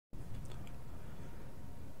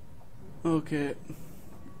Okay,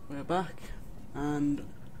 we're back, and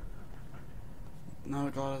now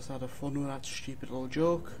Gladys had a fun with that stupid little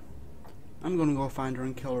joke. I'm gonna go find her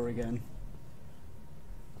and kill her again.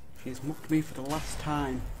 She's mocked me for the last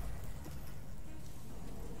time.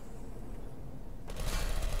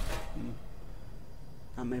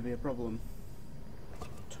 That may be a problem.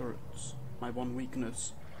 Turrets, my one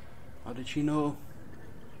weakness. How did she know?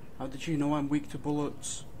 How did she know I'm weak to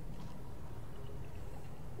bullets?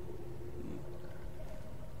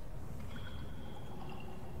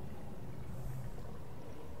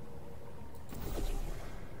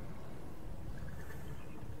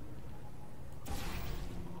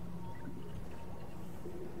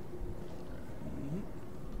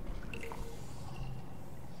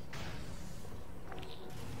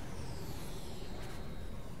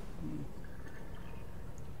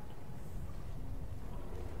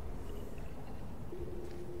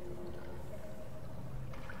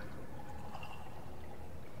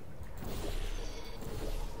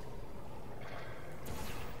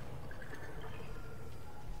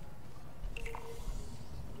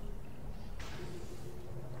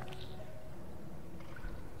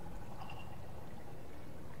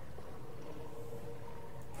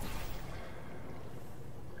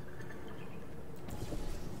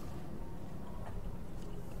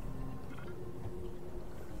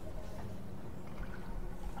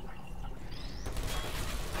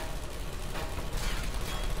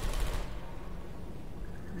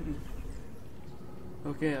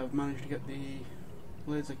 Okay, I've managed to get the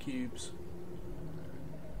laser cubes.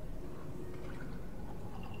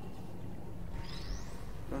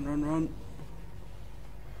 Run, run, run.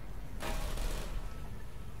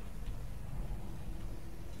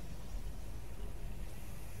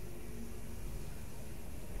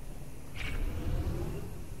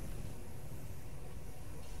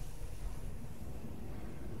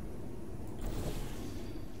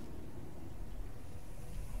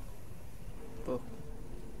 But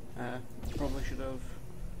probably should have.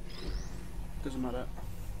 Doesn't matter.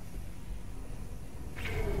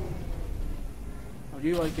 How do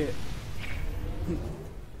you like it?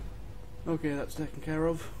 Okay, that's taken care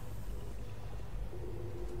of.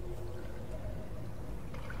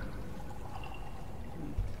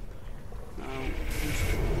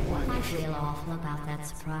 I feel awful about that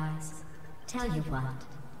surprise. Tell you what,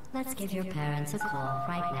 let's give your parents a call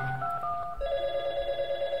right now.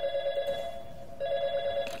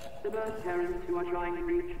 The birth parents you are trying to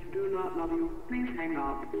reach do not love you. Please hang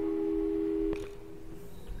up.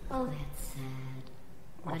 Oh, that's sad.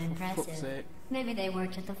 But Oh, for fuck's impressive. sake. Maybe they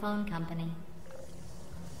worked at the phone company.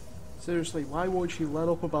 Seriously, why won't she let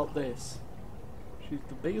up about this? She's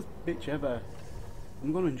the biggest bitch ever.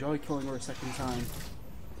 I'm gonna enjoy killing her a second time.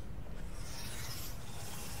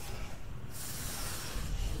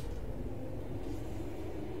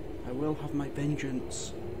 I will have my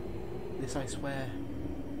vengeance. This I swear.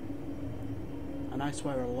 And I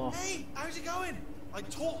swear a lot. Hey, how's it going? I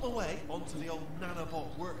talked my way onto the old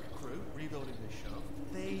nanobot work crew rebuilding this shaft.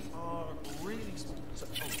 They are really small. So,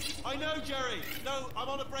 I know, Jerry. No, I'm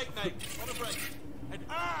on a break, mate. On a break. And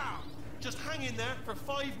just hang in there for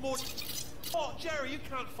 5 more. Oh, Jerry, you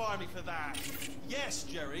can't fire me for that. Yes,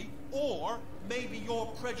 Jerry. Or maybe your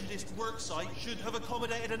prejudiced worksite should have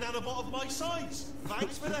accommodated a nanobot of my size.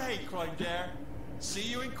 Thanks for the hate crime, Jer. See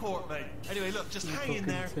you in court, mate. Anyway, look, just hang in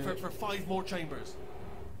there for 5 more chambers.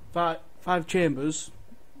 Five chambers?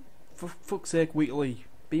 For fuck's sake, Wheatley.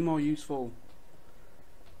 Be more useful.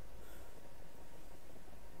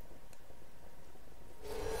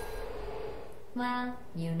 Well,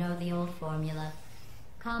 you know the old formula.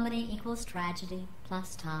 Comedy equals tragedy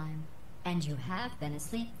plus time. And you have been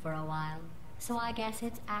asleep for a while. So I guess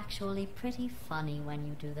it's actually pretty funny when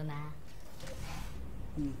you do the math.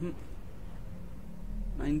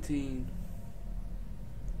 19.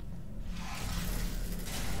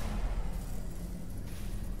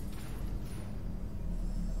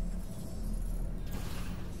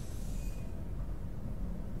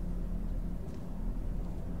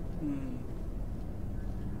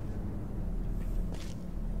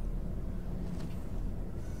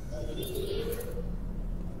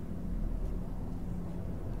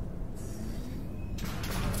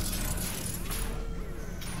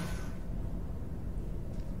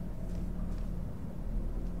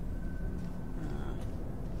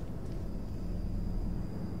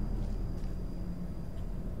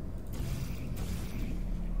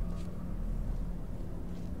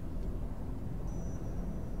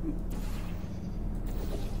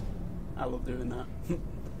 I love doing that.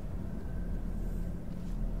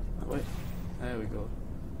 Oh, wait, there we go.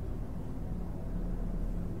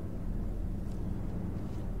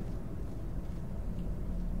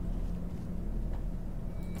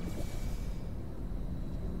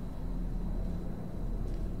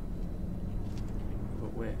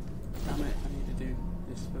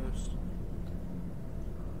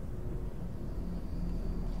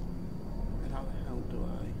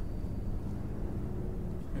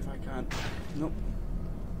 I can. Nope.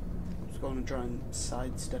 I'm just going to try and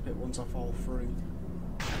sidestep it once I fall through.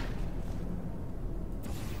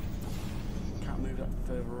 Can't move that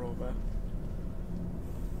further over.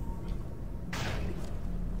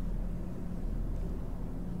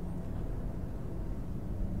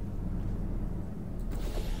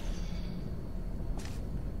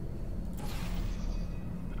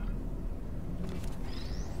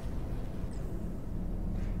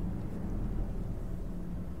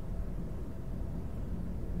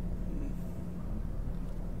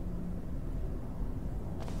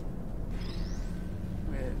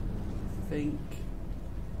 Think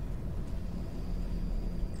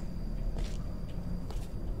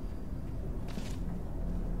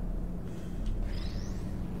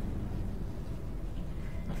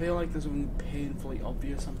I feel like there's something painfully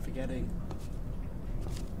obvious I'm forgetting.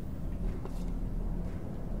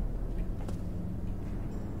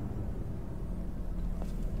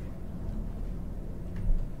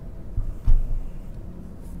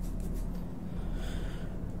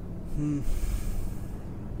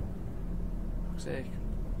 Sake.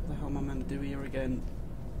 What the hell am I meant to do here again?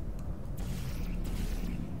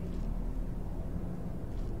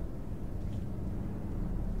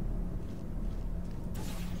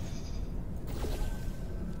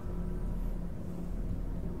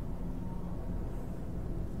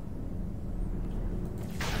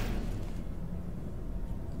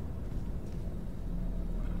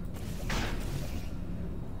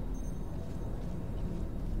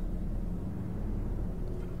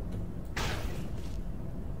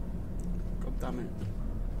 Damn it.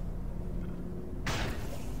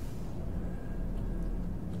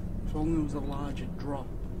 If only it was a larger drop.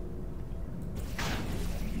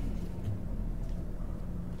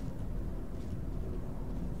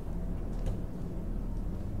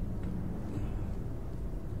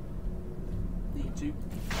 Need to.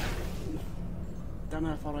 Damn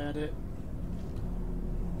it, I thought I had it.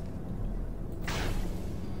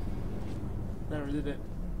 There, I did it.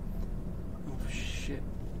 Oh shit.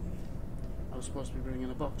 I was supposed to be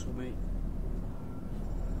bringing a box with me.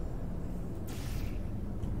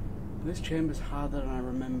 This chamber's harder than I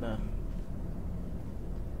remember.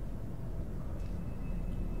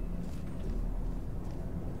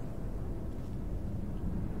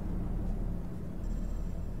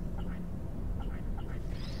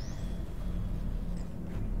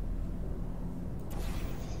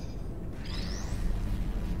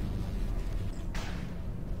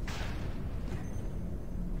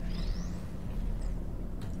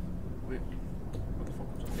 What the fuck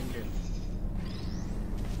was I thinking?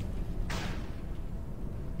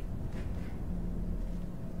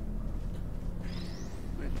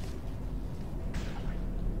 Wait.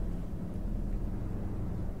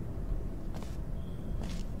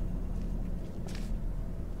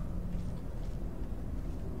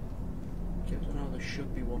 Okay, so now there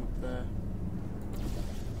should be one up there.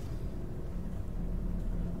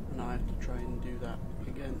 And I have to try and do that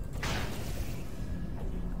again.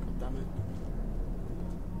 God damn it.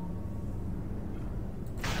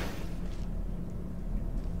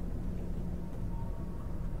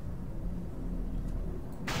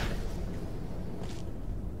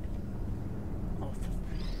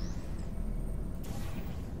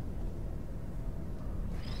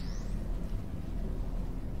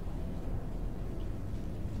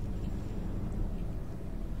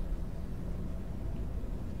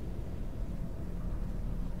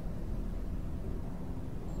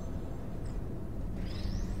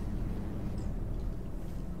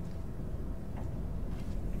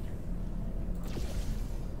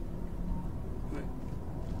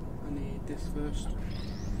 This first.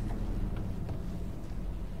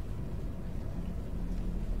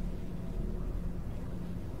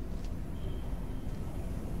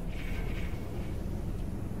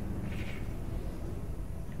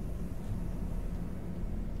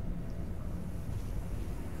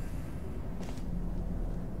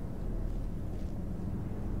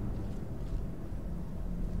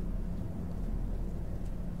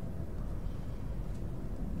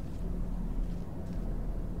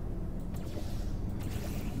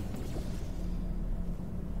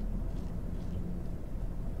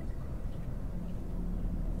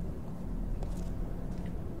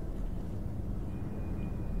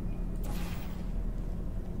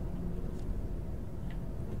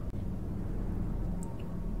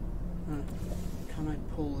 Can I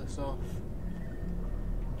pull this off?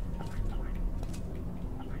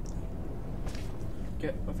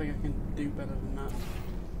 I think I can do better than that.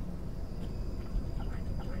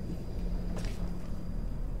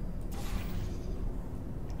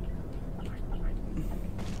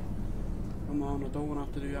 Come on. on, I don't want to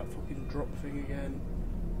have to do that fucking drop thing again.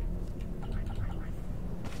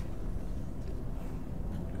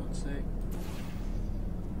 God's sake.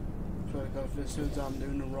 I swear to God, if this turns out I'm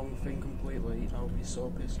doing the wrong thing completely, I'll be so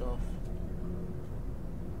pissed off.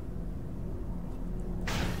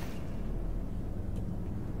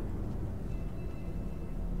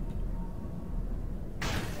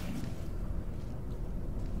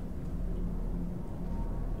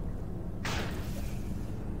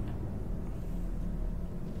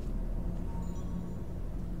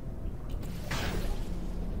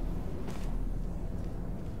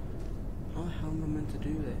 How the hell am I meant to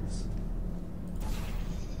do this?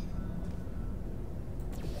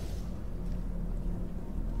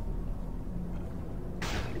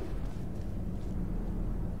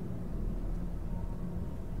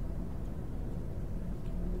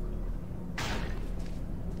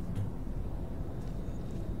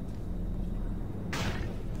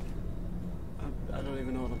 I don't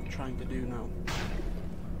even know what I'm trying to do now.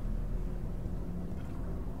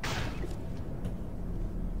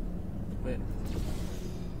 Wait.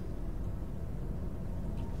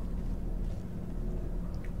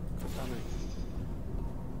 God damn it.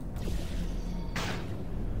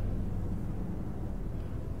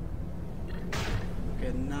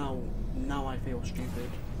 Okay, now I feel stupid.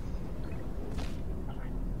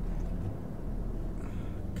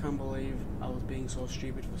 Can't believe I was being so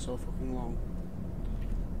stupid for so fucking long.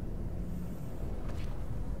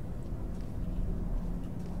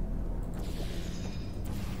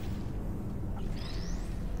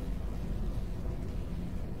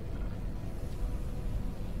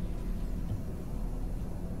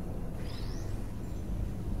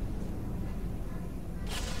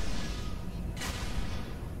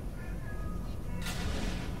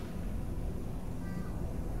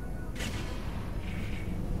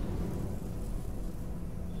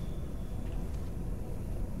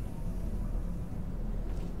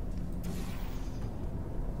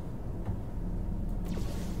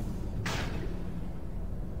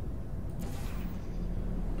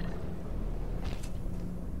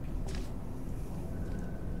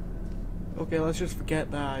 Okay, let's just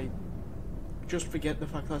forget that just forget the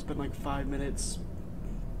fact that I spent like 5 minutes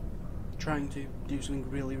trying to do something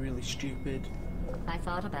really, really stupid. I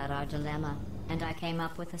thought about our dilemma, and I came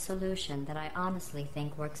up with a solution that I honestly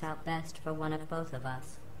think works out best for one of both of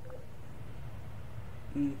us.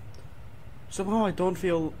 Somehow I don't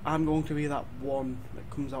feel I'm going to be that one that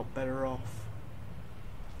comes out better off.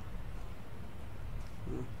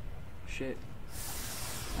 Oh, shit.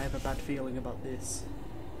 I have a bad feeling about this.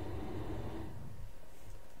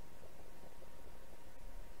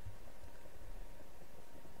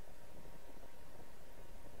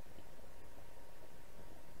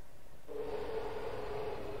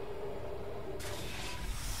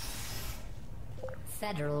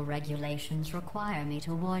 Federal regulations require me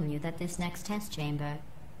to warn you that this next test chamber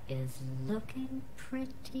is looking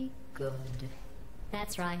pretty good.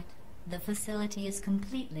 That's right. The facility is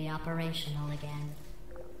completely operational again.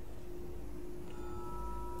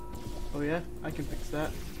 Oh yeah? I can fix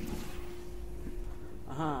that.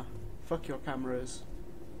 Aha. Fuck your cameras.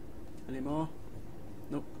 Any more?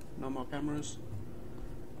 Nope. No more cameras.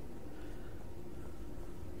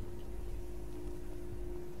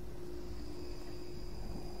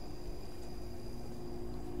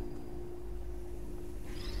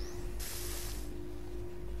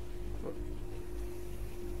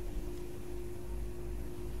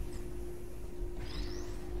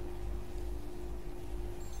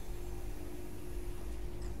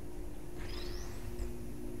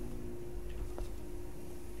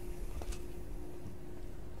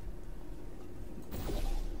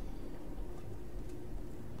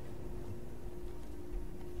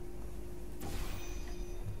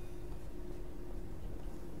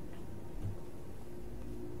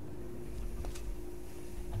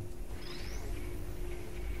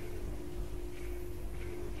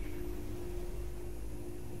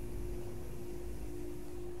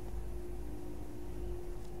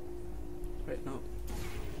 Wait, no.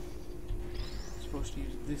 I'm supposed to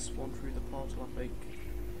use this one through the portal, I think.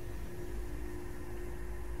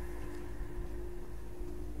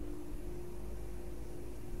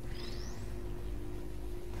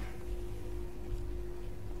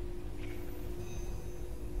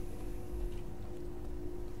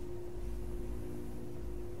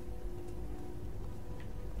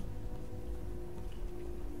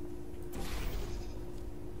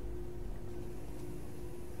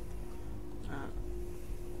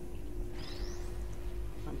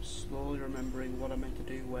 I'm slowly remembering what I meant to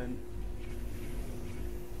do when.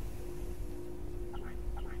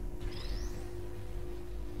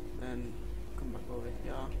 Then come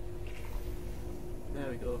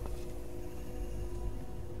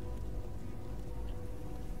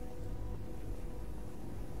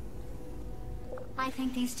I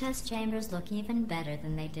think these test chambers look even better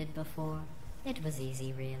than they did before. It was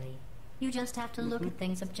easy, really. You just have to look at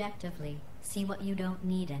things objectively, see what you don't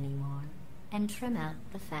need anymore, and trim out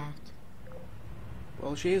the fat.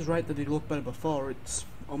 Well, she is right that it looked better before. It's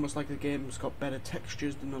almost like the game's got better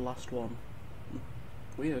textures than the last one.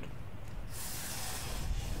 Weird.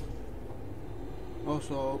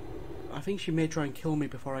 Also, I think she may try and kill me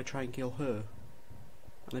before I try and kill her.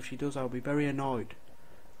 And if she does, I'll be very annoyed.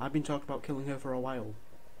 I've been talking about killing her for a while.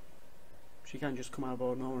 She can't just come out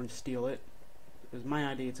of nowhere and steal it. It was my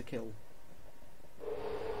idea to kill.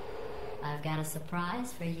 I've got a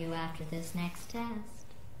surprise for you after this next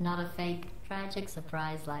test. Not a fake, tragic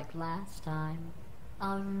surprise like last time.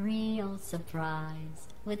 A real surprise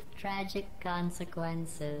with tragic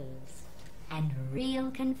consequences. And real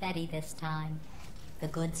confetti this time. The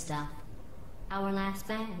good stuff. Our last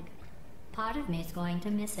bag. Part of me's going to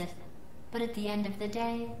miss it. But at the end of the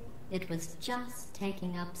day, it was just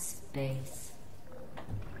taking up space.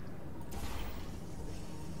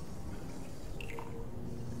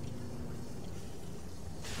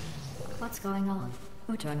 What's going on?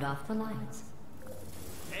 Who turned off the lights?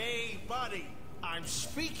 Hey, buddy. I'm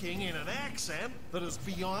speaking in an accent that is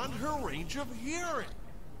beyond her range of hearing.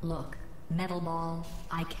 Look, metal ball,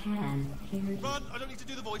 I can hear you. Run! I don't need to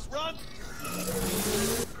do the voice. Run!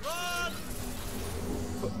 Run!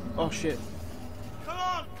 Oh shit. Come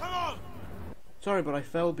on! Come on! Sorry, but I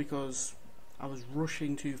fell because I was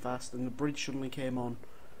rushing too fast and the bridge suddenly came on.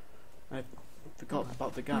 I forgot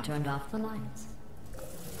about the Who gap. turned off the lights?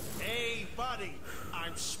 Hey, buddy.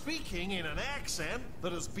 I'm speaking in an accent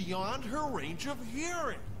that is beyond her range of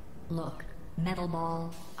hearing. Look, metal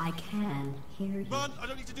ball, I can hear you. Run! I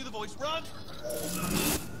don't need to do the voice. Run!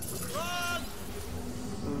 Run!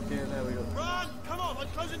 Okay, there we go. Run! Come on, I'm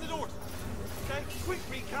closing the doors. Okay, quick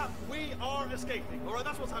recap. We are escaping. Alright,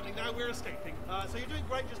 that's what's happening now. We're escaping. So you're doing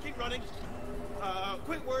great. Just keep running.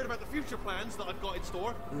 Quick word about the future plans that I've got in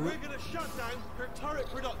store. We're going to shut down her turret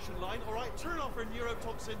production line, alright? Turn off her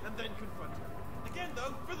neurotoxin and then confront her. Again,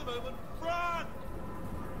 though, for the moment, run!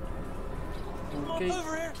 Come Okay. on,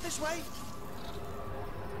 over here, this way.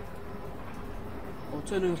 Well,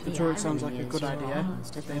 turning off the The turret sounds like irony a is good you're idea.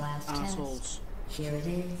 almost at the They're last assholes. test. Here it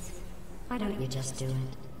is. Why don't you just do it?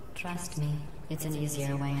 Trust me, it's an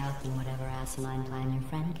easier way out than whatever asinine plan your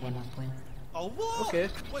friend came up with. Oh, what? Okay.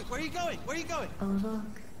 Wait, where are you going? Where are you going? Oh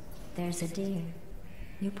look, there's a deer.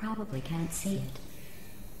 You probably can't see it.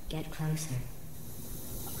 Get closer.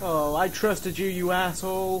 Oh, I trusted you, you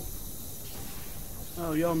asshole.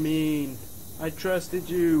 Oh, you're mean. I trusted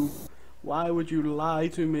you. Why would you lie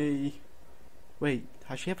to me? Wait,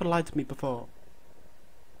 has she ever lied to me before?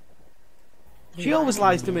 She always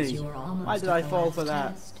lies to me. Why did I fall for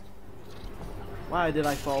that? Why did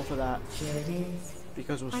I fall for that? Here it is.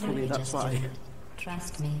 Because it was Why don't funny, you that's just do why. it?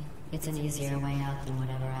 Trust me, it's an easier way out than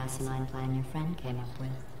whatever asinine plan your friend came up with.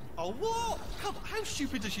 Oh, what? Come on, how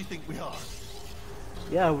stupid does she think we are?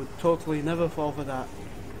 Yeah, I would totally never fall for that.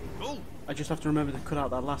 Oh, I just have to remember to cut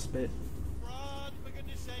out that last bit. run, for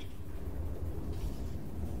goodness sake.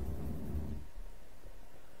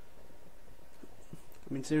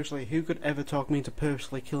 I mean, seriously, who could ever talk me into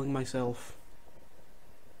purposely killing myself?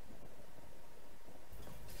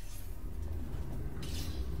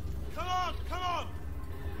 Come on, come on!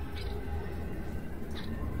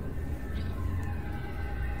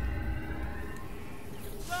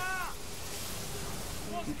 Ah!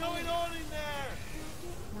 What's going on in there?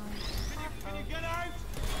 Can you get out?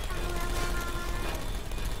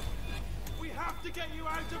 We have to get you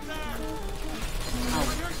out of there! I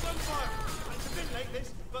hear gunfire! It's a bit late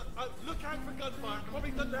this, but look out for gunfire.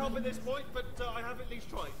 Probably doesn't help at this point, but I have at least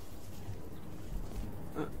tried.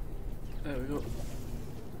 There we go.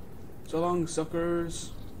 So long,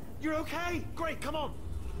 suckers. You're okay? Great, come on!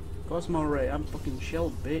 Cosmo Ray, I'm fucking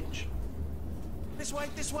shelled, bitch. This way,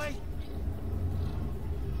 this way!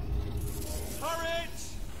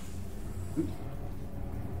 Turrets!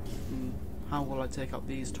 How will I take out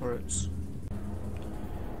these turrets?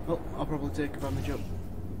 Well, I'll probably take advantage of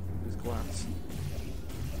this glass.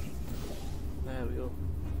 There we go.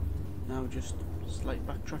 Now just slight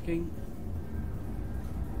backtracking.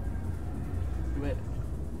 Wait.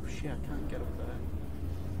 Oh, shit, I can't get up there.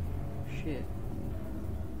 Shit.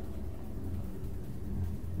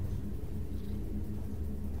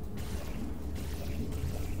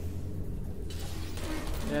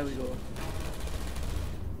 There we go.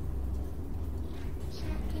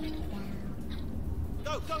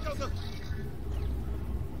 Go, go, go, go!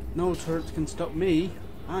 No turrets can stop me.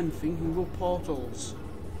 I'm thinking of portals.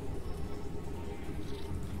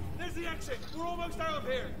 There's the exit! We're almost out of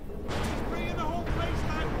here! She's bringing the whole place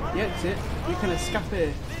down! Yeah, that's it. You can escape.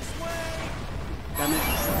 This way! Damn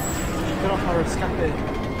it. Get off our escape. Hurry,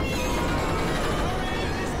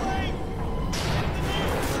 this way!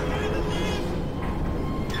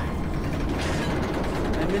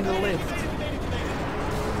 I'm in the lift.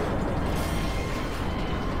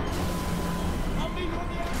 I'll meet you on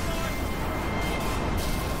the outside!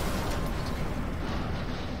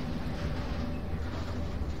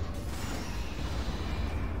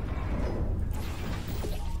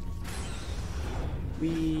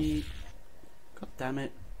 God damn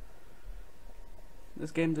it.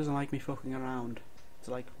 This game doesn't like me fucking around. It's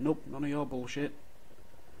like, nope, none of your bullshit.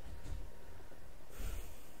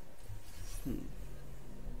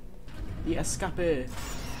 The escape.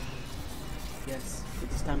 Yes,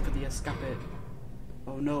 it is time for the escape.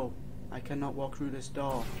 Oh no, I cannot walk through this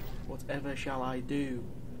door. Whatever shall I do?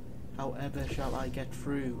 However shall I get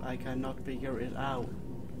through? I cannot figure it out.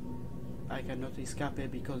 I cannot escape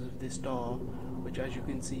it because of this door, which as you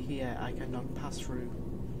can see here, I cannot pass through.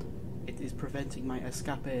 It is preventing my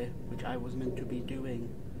escape, which I was meant to be doing.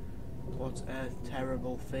 What a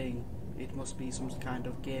terrible thing. It must be some kind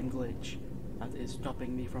of game glitch that is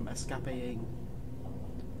stopping me from escaping.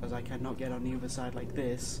 Because I cannot get on the other side like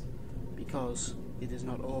this, because it is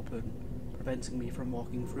not open, preventing me from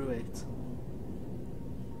walking through it.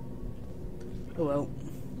 Oh well,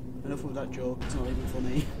 enough of that joke, it's not even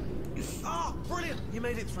funny. Ah, brilliant! You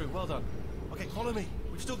made it through. Well done. Okay, follow me.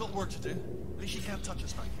 We've still got work to do. At least you can't touch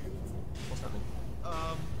us back here. What's happening?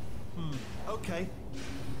 Okay.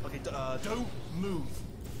 Okay, don't move.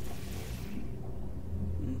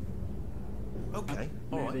 Okay,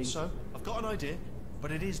 alright, Moving. so I've got an idea, but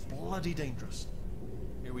it is bloody dangerous.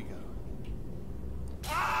 Here we go.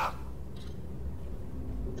 Ah!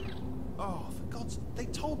 Oh, for God's... They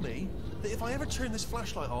told me that if I ever turn this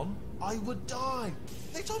flashlight on, I would die.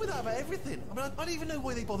 They told me that about everything. I mean, I don't even know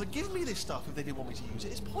why they bothered giving me this stuff if they didn't want me to use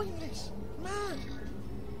it. It's pointless. Man.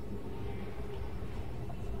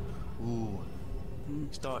 Ooh.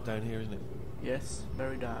 It's dark down here, isn't it? Yes,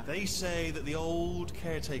 very dark. They say that the old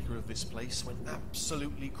caretaker of this place went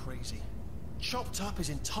absolutely crazy. Chopped up his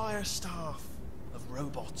entire staff of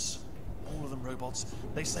robots. All of them robots.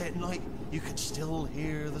 They say at night you can still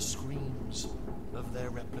hear the screams of their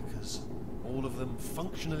replicas. All of them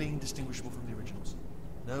functionally indistinguishable from the originals.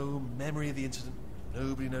 No memory of the incident.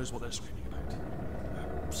 Nobody knows what they're screaming about.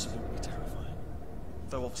 Absolutely terrifying.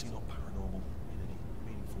 Though obviously not paranormal in any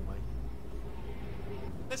meaningful way.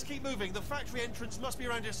 Let's keep moving. The factory entrance must be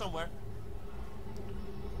around here somewhere.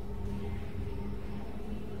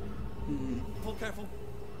 Pull careful.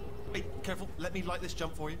 Wait, careful. Let me light this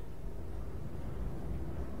jump for you.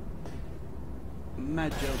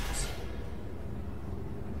 Mad jokes.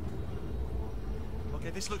 Okay,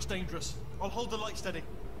 this looks dangerous. I'll hold the light steady.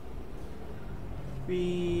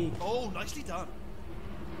 Oh, nicely done.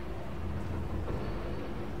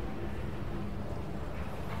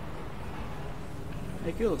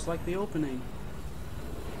 it looks like the opening.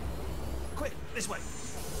 Quick, this way.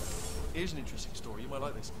 Here's an interesting story. You might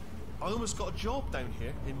like this. I almost got a job down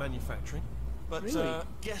here in manufacturing, but Really?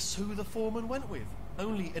 guess who the foreman went with?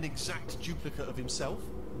 Only an exact duplicate of himself.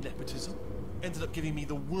 Nepotism. Ended up giving me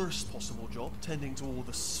the worst possible job, tending to all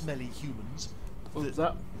the smelly humans. What was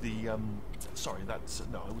that? Sorry, that's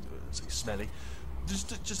no, I would say smelly.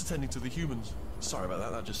 Just attending to the humans. Sorry about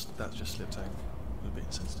that. That just slipped out. A bit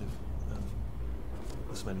insensitive.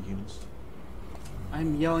 The smelly humans.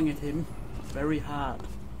 I'm yelling at him very hard.